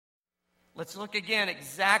Let's look again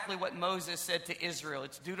exactly what Moses said to Israel.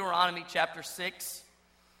 It's Deuteronomy chapter 6,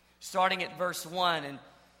 starting at verse 1. And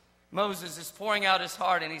Moses is pouring out his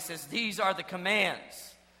heart, and he says, "These are the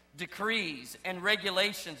commands, decrees, and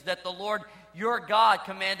regulations that the Lord your God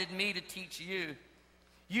commanded me to teach you.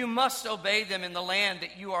 You must obey them in the land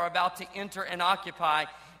that you are about to enter and occupy,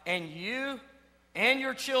 and you and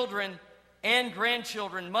your children and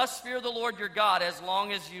grandchildren must fear the Lord your God as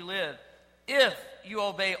long as you live. If you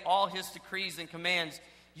obey all his decrees and commands,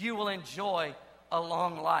 you will enjoy a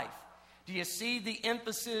long life." Do you see the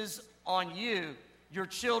emphasis on you, your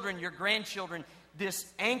children, your grandchildren,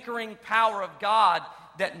 this anchoring power of God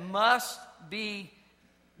that must be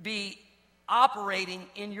operating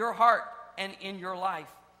in your heart and in your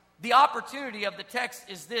life? The opportunity of the text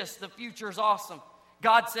is this: the future is awesome.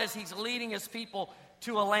 God says he's leading his people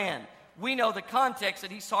to a land. We know the context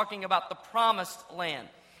that he's talking about the promised land.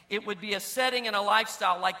 It would be a setting and a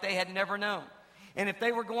lifestyle like they had never known. And if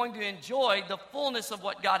they were going to enjoy the fullness of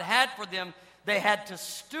what God had for them, they had to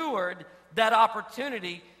steward that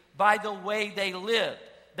opportunity by the way they lived.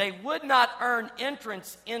 They would not earn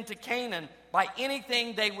entrance into Canaan by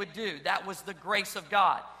anything they would do. That was the grace of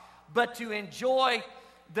God. But to enjoy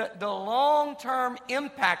the long-term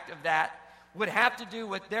impact of that would have to do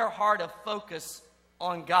with their heart of focus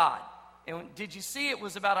on God. And did you see it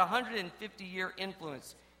was about a 150-year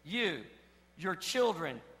influence? You, your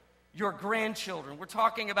children, your grandchildren. We're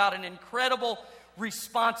talking about an incredible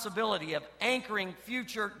responsibility of anchoring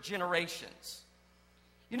future generations.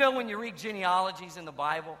 You know, when you read genealogies in the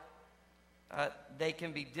Bible, they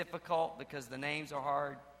can be difficult because the names are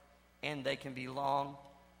hard and they can be long,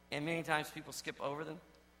 and many times people skip over them.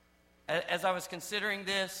 As I was considering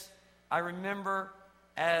this, I remember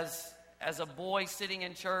as a boy sitting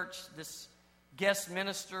in church, this guest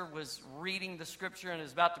minister was reading the scripture and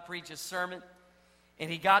was about to preach his sermon, and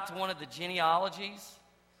he got to one of the genealogies,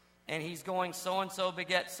 and he's going, so-and-so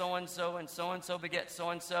beget so-and-so, and so-and-so beget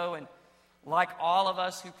so-and-so, and like all of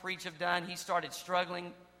us who preach have done, he started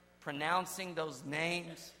struggling pronouncing those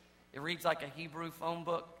names. It reads like a Hebrew phone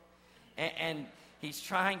book, and he's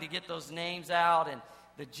trying to get those names out, and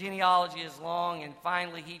the genealogy is long, and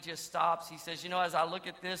finally he just stops. He says, as I look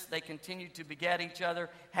at this, they continue to beget each other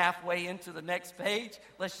halfway into the next page.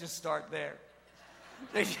 Let's just start there.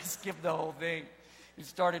 They just skipped the whole thing. He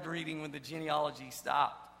started reading when the genealogy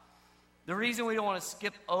stopped. The reason we don't want to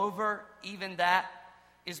skip over even that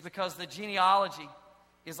is because the genealogy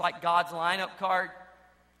is like God's lineup card,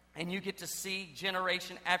 and you get to see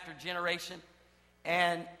generation after generation.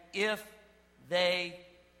 And if they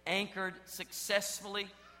anchored successfully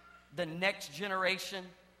the next generation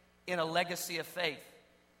in a legacy of faith.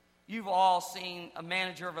 You've all seen a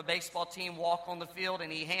manager of a baseball team walk on the field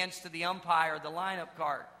and he hands to the umpire the lineup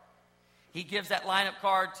card. He gives that lineup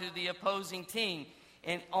card to the opposing team,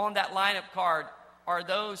 and on that lineup card are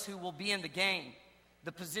those who will be in the game,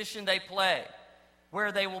 the position they play,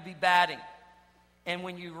 where they will be batting. And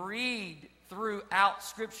when you read throughout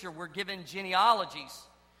Scripture, we're given genealogies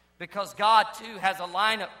because God, too, has a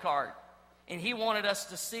lineup card. And he wanted us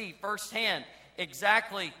to see firsthand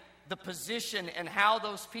exactly the position and how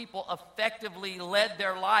those people effectively led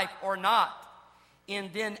their life or not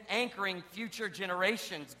in then anchoring future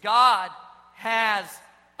generations. God has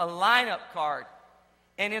a lineup card.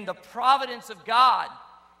 And in the providence of God,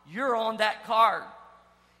 you're on that card.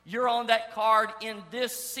 You're on that card in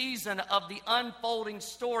this season of the unfolding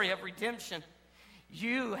story of redemption.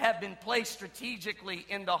 You have been placed strategically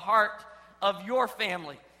in the heart of your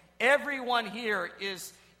family. Everyone here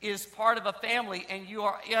is part of a family, and you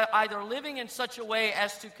are either living in such a way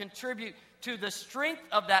as to contribute to the strength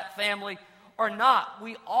of that family or not.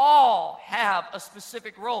 We all have a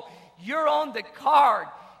specific role. You're on the card.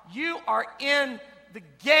 You are in the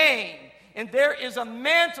game. And there is a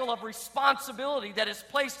mantle of responsibility that is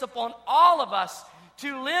placed upon all of us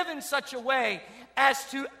to live in such a way as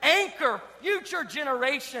to anchor future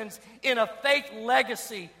generations in a faith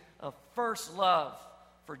legacy of first love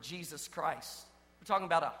for Jesus Christ. We're talking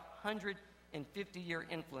about a 150-year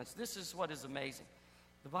influence. This is what is amazing.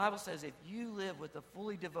 The Bible says if you live with a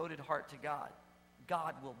fully devoted heart to God,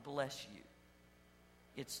 God will bless you.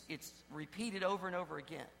 It's repeated over and over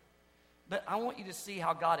again. But I want you to see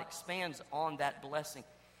how God expands on that blessing.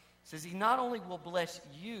 He says he not only will bless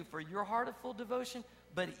you for your heart of full devotion,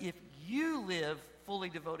 but if you live fully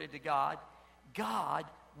devoted to God, God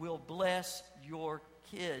will bless your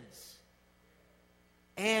kids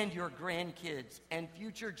and your grandkids and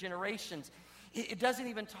future generations. It doesn't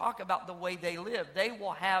even talk about the way they live. They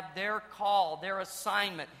will have their call, their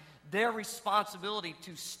assignment, their responsibility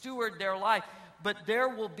to steward their life. But there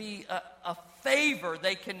will be a favor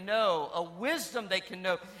they can know, a wisdom they can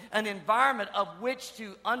know, an environment of which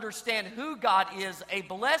to understand who God is, a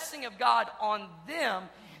blessing of God on them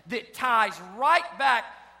that ties right back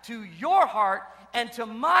to your heart and to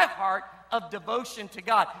my heart of devotion to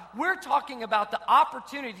God. We're talking about the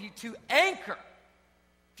opportunity to anchor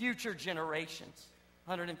future generations.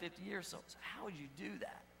 150 years old. So how would you do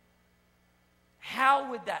that?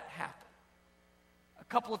 How would that happen? A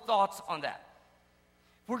couple of thoughts on that.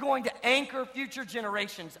 If we're going to anchor future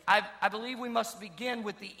generations, I believe we must begin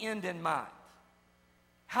with the end in mind.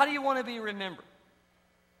 How do you want to be remembered?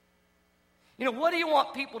 You know, what do you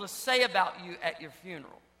want people to say about you at your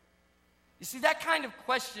funeral? You see, that kind of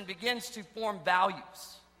question begins to form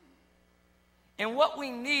values. And what we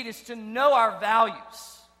need is to know our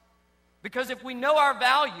values. Because if we know our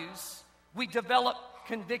values, we develop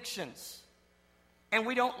convictions. And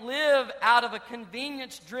we don't live out of a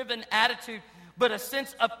convenience-driven attitude, but a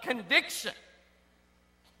sense of conviction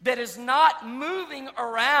that is not moving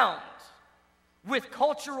around with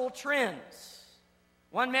cultural trends.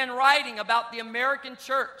 One man writing about the American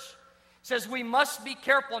church says we must be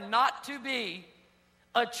careful not to be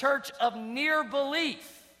a church of near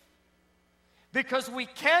belief, because we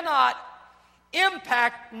cannot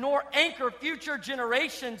impact nor anchor future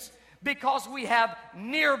generations because we have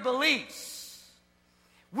near beliefs.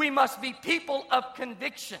 We must be people of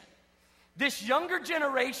conviction. This younger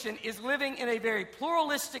generation is living in a very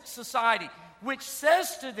pluralistic society, which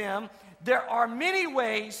says to them there are many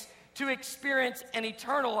ways to experience an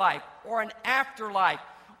eternal life or an afterlife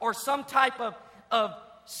or some type of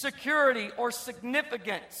security or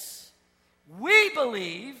significance. We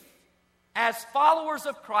believe, as followers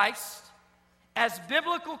of Christ, as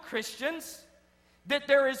biblical Christians, that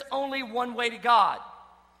there is only one way to God.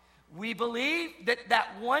 We believe that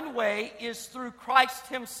that one way is through Christ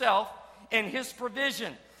himself and his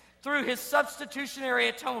provision, through his substitutionary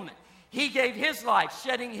atonement. He gave his life,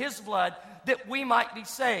 shedding his blood, that we might be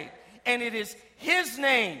saved. And it is his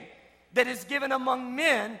name that is given among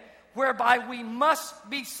men whereby we must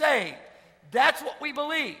be saved. That's what we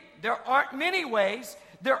believe. There aren't many ways.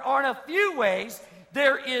 There aren't a few ways.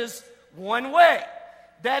 There is one way.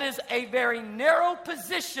 That is a very narrow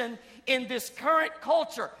position in this current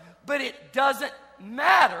culture. But it doesn't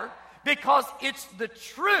matter, because it's the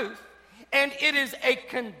truth. And it is a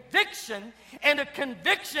conviction, and a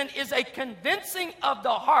conviction is a convincing of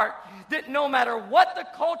the heart that no matter what the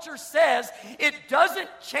culture says, it doesn't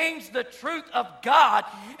change the truth of God.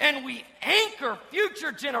 And we anchor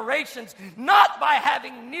future generations not by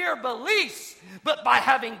having near beliefs, but by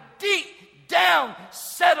having deep down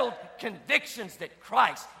settled convictions that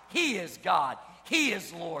Christ, he is God, he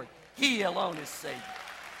is Lord, he alone is Savior.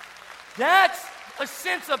 That's a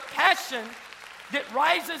sense of passion that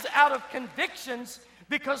rises out of convictions,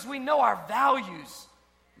 because we know our values,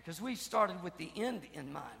 because we started with the end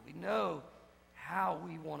in mind. We know how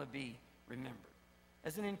we want to be remembered.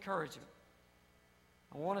 As an encouragement,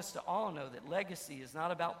 I want us to all know that legacy is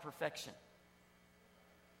not about perfection.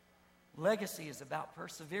 Legacy is about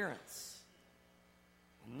perseverance.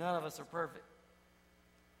 None of us are perfect.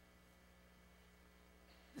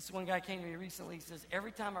 This one guy came to me recently. He says,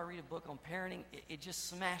 every time I read a book on parenting, it just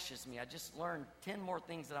smashes me. I just learned 10 more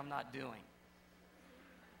things that I'm not doing.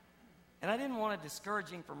 And I didn't want to discourage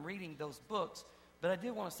him from reading those books, but I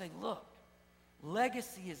did want to say, look,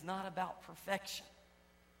 legacy is not about perfection.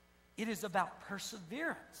 It is about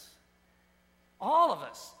perseverance. All of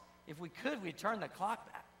us, if we could, we'd turn the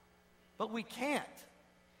clock back. But we can't.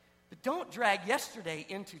 But don't drag yesterday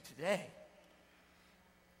into today.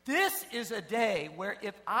 This is a day where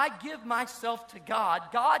if I give myself to God,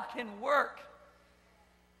 God can work.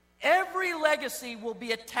 Every legacy will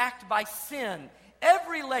be attacked by sin.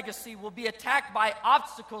 Every legacy will be attacked by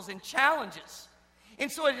obstacles and challenges.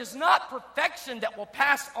 And so it is not perfection that will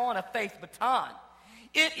pass on a faith baton.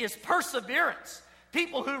 It is perseverance.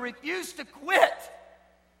 People who refuse to quit.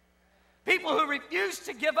 People who refuse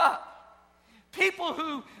to give up. People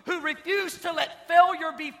who refuse to let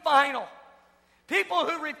failure be final. People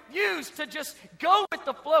who refuse to just go with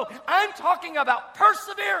the flow. I'm talking about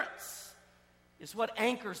perseverance. Is what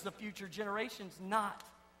anchors the future generations, not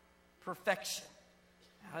perfection.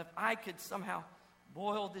 Now, if I could somehow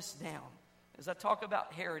boil this down, as I talk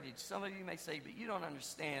about heritage, some of you may say, but you don't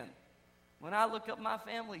understand. When I look up my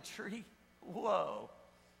family tree, whoa,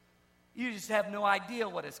 you just have no idea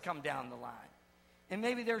what has come down the line. And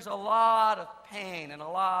maybe there's a lot of pain and a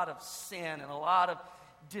lot of sin and a lot of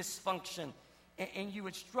dysfunction. And you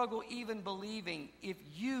would struggle even believing if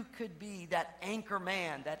you could be that anchor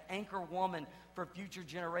man, that anchor woman for future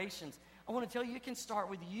generations. I want to tell you, it can start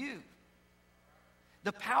with you.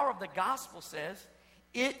 The power of the gospel says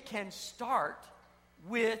it can start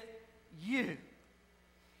with you.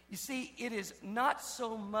 You see, it is not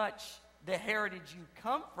so much the heritage you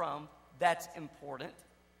come from that's important,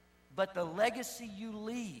 but the legacy you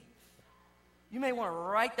leave. You may want to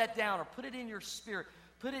write that down or put it in your spirit,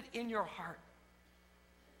 put it in your heart.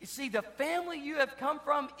 You see, the family you have come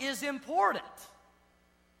from is important,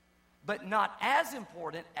 but not as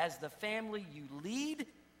important as the family you lead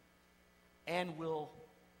and will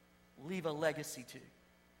leave a legacy to.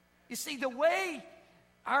 You see, the way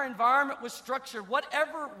our environment was structured,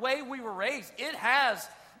 whatever way we were raised, it has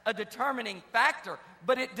a determining factor,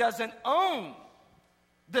 but it doesn't own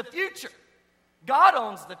the future. God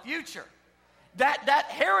owns the future. That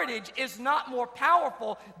heritage is not more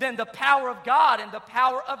powerful than the power of God and the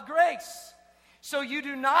power of grace. So you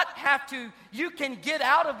do not have to, you can get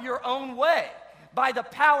out of your own way by the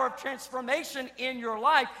power of transformation in your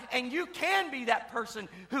life, and you can be that person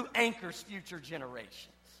who anchors future generations.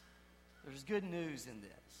 There's good news in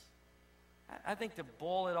this. I think to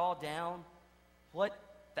boil it all down, what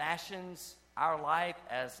fashions our life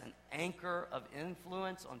as an anchor of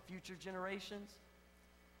influence on future generations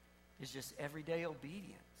is just everyday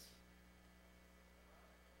obedience.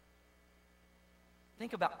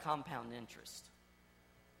 Think about compound interest.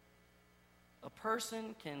 A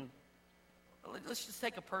person can, let's just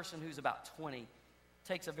take a person who's about 20,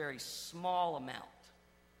 takes a very small amount,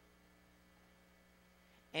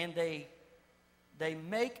 and they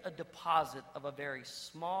make a deposit of a very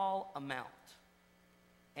small amount,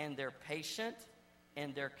 and they're patient,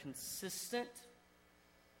 and they're consistent,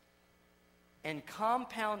 and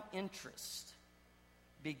compound interest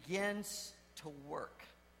begins to work.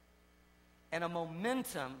 And a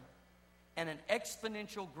momentum and an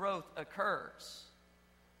exponential growth occurs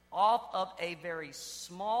off of a very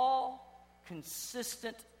small,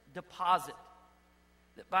 consistent deposit.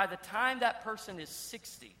 That by the time that person is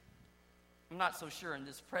 60, I'm not so sure in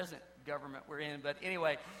this present government we're in, but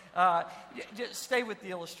anyway, just stay with the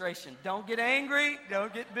illustration. Don't get angry,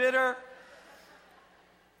 don't get bitter.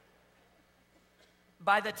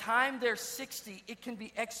 By the time they're 60, it can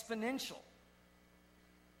be exponential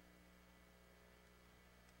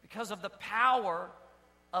because of the power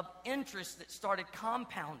of interest that started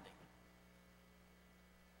compounding.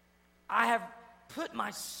 I have put my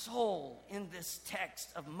soul in this text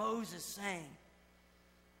of Moses saying,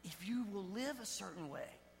 if you will live a certain way,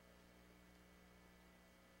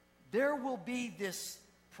 there will be this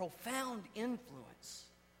profound influence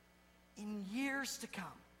in years to come.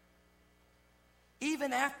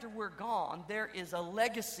 Even after we're gone, there is a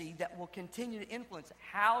legacy that will continue to influence.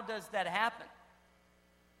 How does that happen?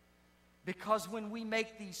 Because when we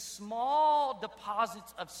make these small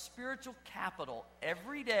deposits of spiritual capital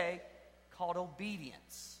every day called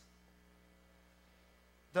obedience,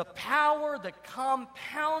 the power, the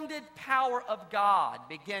compounded power of God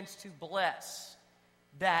begins to bless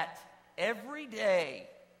that everyday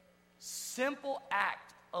simple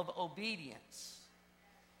act of obedience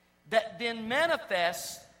that then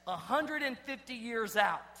manifests 150 years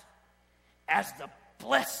out as the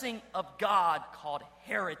blessing of God called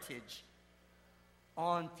heritage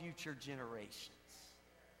on future generations.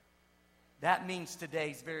 That means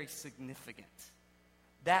today's very significant.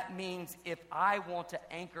 That means if I want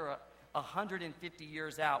to anchor 150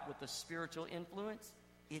 years out with a spiritual influence,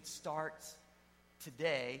 it starts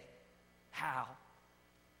today. How?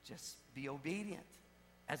 Just be obedient.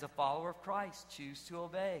 As a follower of Christ, choose to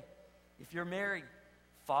obey. If you're married,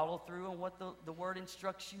 follow through on what the word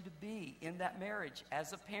instructs you to be in that marriage,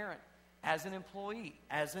 as a parent, as an employee,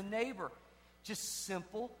 as a neighbor. Just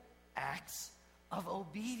simple acts of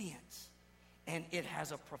obedience. And it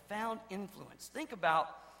has a profound influence. Think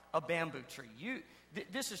about a bamboo tree.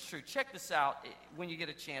 This is true. Check this out when you get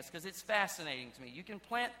a chance, because it's fascinating to me. You can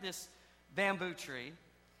plant this bamboo tree,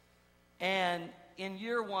 and in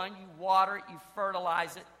year one, you water it, you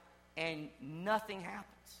fertilize it, and nothing happens.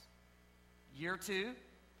 Year two,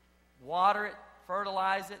 water it,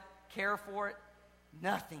 fertilize it, care for it,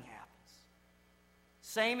 nothing happens.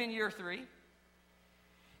 Same in year three.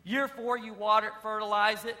 Year four, you water it,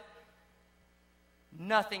 fertilize it,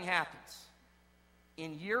 nothing happens.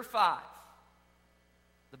 In year five,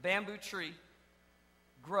 the bamboo tree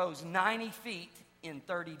grows 90 feet in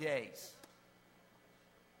 30 days.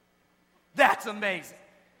 That's amazing.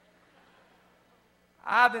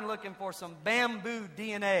 I've been looking for some bamboo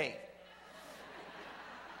DNA.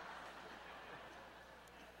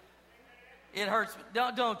 It hurts.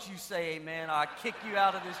 Don't you say amen. I'll kick you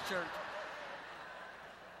out of this church.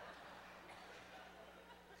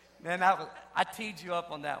 Man, I teed you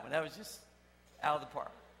up on that one. That was just out of the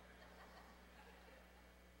park.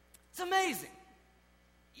 It's amazing.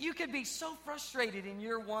 You could be so frustrated in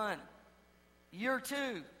year 1, year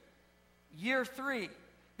 2, year 3,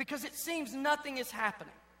 because it seems nothing is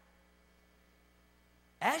happening.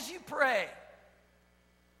 As you pray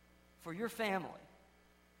for your family,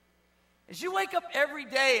 as you wake up every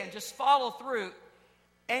day and just follow through,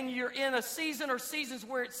 and you're in a season or seasons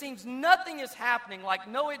where it seems nothing is happening, like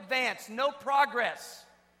no advance, no progress.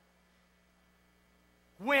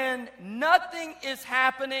 When nothing is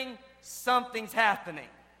happening, something's happening.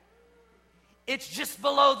 It's just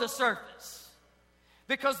below the surface.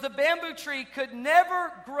 Because the bamboo tree could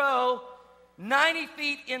never grow 90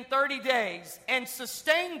 feet in 30 days and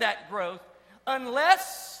sustain that growth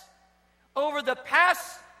unless over the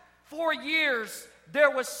past 4 years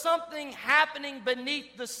there was something happening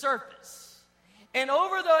beneath the surface. And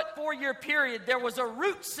over that 4-year period, there was a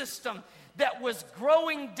root system that was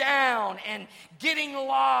growing down and getting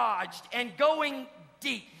lodged and going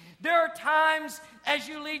deep. There are times as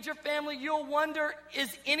you lead your family, you'll wonder,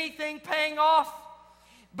 is anything paying off?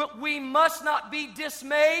 But we must not be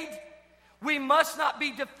dismayed. We must not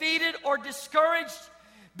be defeated or discouraged,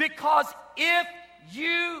 because if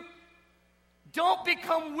you don't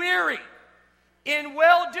become weary in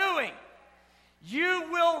well-doing, you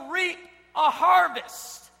will reap a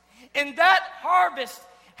harvest. And that harvest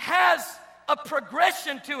has a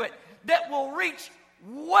progression to it that will reach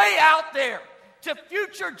way out there to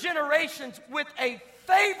future generations with a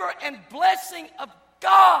favor and blessing of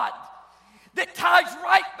God that ties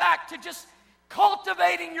right back to just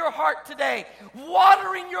cultivating your heart today,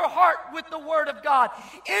 watering your heart with the Word of God,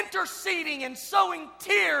 interceding and sowing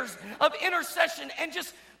tears of intercession, and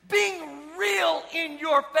just being real in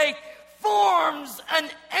your faith forms an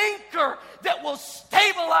anchor that will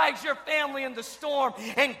stabilize your family in the storm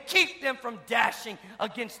and keep them from dashing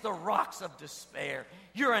against the rocks of despair.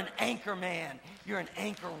 You're an anchor man. You're an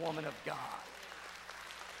anchor woman of God.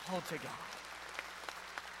 Hold to God.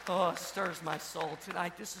 Oh, it stirs my soul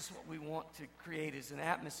tonight. This is what we want to create, is an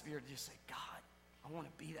atmosphere to just say, God, I want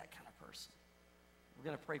to be that kind of person. We're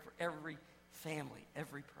going to pray for every family,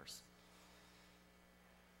 every person.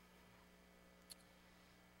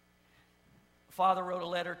 Father wrote a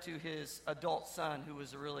letter to his adult son, who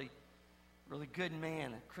was a really, really good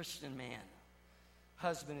man, a Christian man,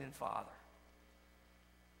 husband and father.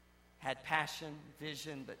 Had passion,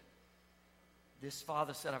 vision, but this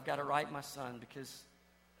father said, I've got to write my son because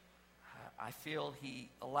I feel he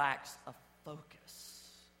lacks a focus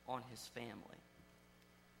on his family.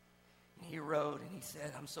 And he wrote and he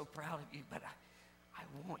said, I'm so proud of you, but I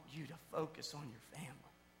want you to focus on your family.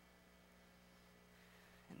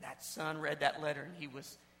 And that son read that letter and he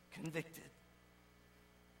was convicted.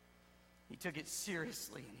 He took it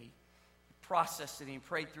seriously and he processed it and he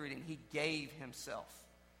prayed through it and he gave himself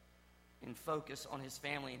in focus on his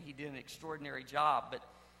family, and he did an extraordinary job. But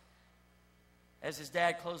as his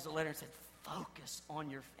dad closed the letter and said, focus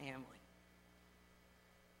on your family,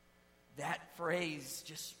 that phrase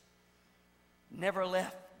just never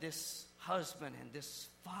left this husband and this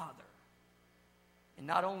father. And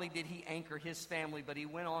not only did he anchor his family, but he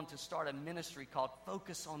went on to start a ministry called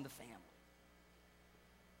Focus on the Family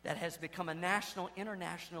that has become a national,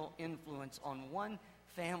 international influence on one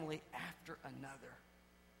family after another.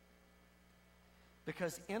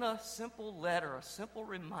 Because in a simple letter, a simple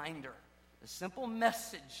reminder, a simple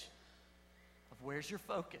message of where's your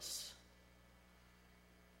focus,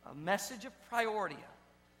 a message of priority,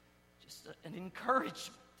 just an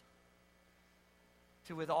encouragement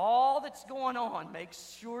to, with all that's going on, make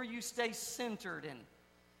sure you stay centered and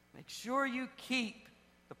make sure you keep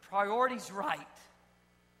the priorities right.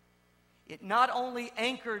 It not only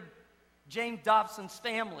anchored James Dobson's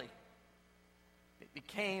family, it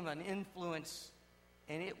became an influence,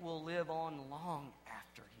 and it will live on long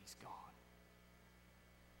after he's gone.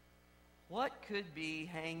 What could be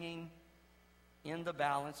hanging in the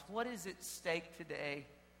balance? What is at stake today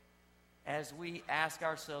as we ask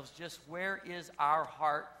ourselves, just where is our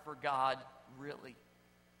heart for God really?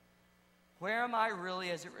 Where am I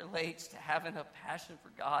really as it relates to having a passion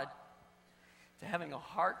for God, to having a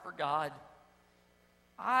heart for God?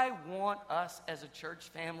 I want us as a church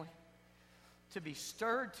family to be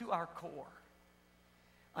stirred to our core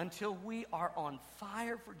until we are on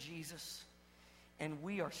fire for Jesus and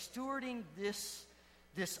we are stewarding this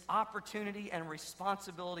opportunity and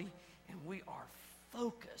responsibility, and we are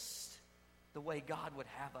focused the way God would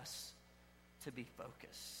have us to be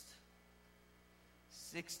focused.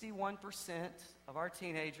 61% of our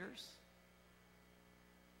teenagers,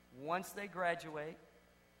 once they graduate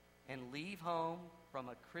and leave home from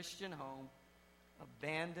a Christian home,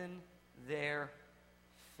 abandon their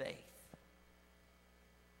faith.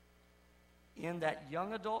 in that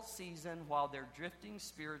young adult season, while they're drifting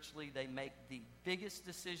spiritually, they make the biggest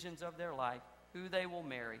decisions of their life, who they will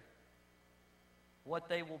marry, what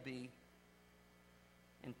they will be,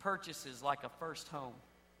 and purchases like a first home.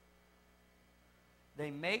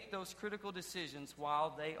 They make those critical decisions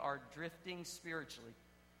while they are drifting spiritually.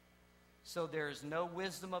 So there is no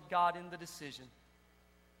wisdom of God in the decision.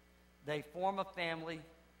 They form a family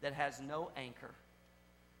that has no anchor.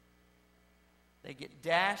 They get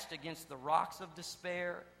dashed against the rocks of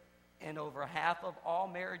despair, and over half of all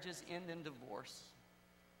marriages end in divorce.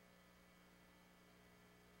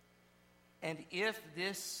 And if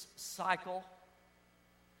this cycle,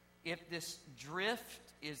 if this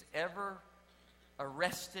drift is ever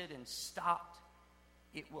arrested and stopped,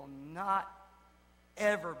 it will not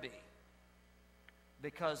ever be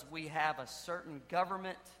because we have a certain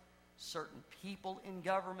government, certain people in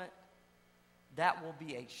government. That will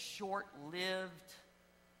be a short-lived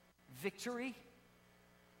victory.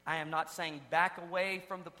 I am not saying back away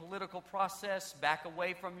from the political process, back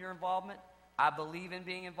away from your involvement. I believe in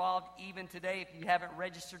being involved. Even today, if you haven't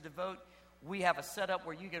registered to vote, we have a setup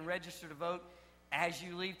where you can register to vote as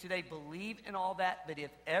you leave today. Believe in all that. But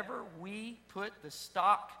if ever we put the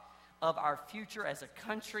stock of our future as a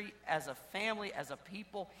country, as a family, as a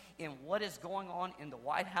people, in what is going on in the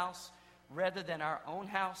White House, rather than our own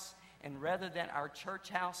house, and rather than our church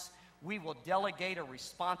house, we will delegate a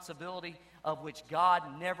responsibility of which God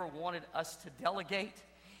never wanted us to delegate.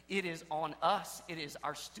 It is on us. It is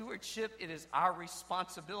our stewardship. It is our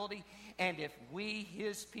responsibility. And if we,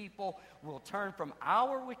 His people, will turn from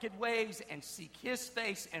our wicked ways and seek His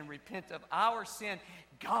face and repent of our sin,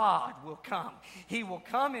 God will come. He will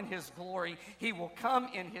come in His glory. He will come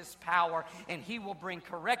in His power, and He will bring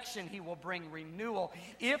correction. He will bring renewal.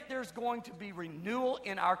 If there's going to be renewal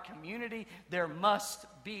in our community, there must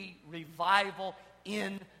be revival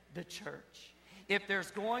in the church. If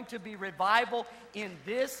there's going to be revival in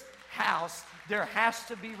this house, there has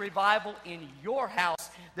to be revival in your house.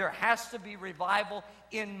 There has to be revival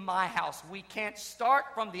in my house. We can't start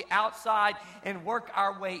from the outside and work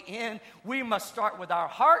our way in. We must start with our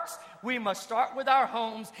hearts. We must start with our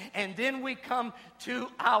homes, and then we come to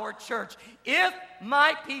our church. If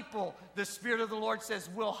my people, the Spirit of the Lord says,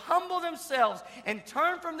 will humble themselves and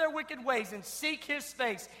turn from their wicked ways and seek His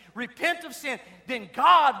face, repent of sin, then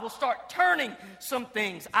God will start turning some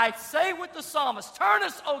things. I say with the psalmist, turn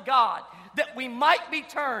us, O God, that we might be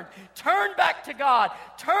turned. Turn back to God.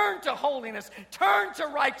 Turn to holiness. Turn to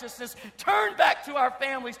righteousness. Turn back to our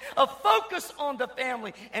families. A focus on the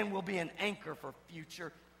family, and we'll be an anchor for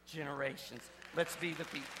future generations. Let's be the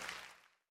people.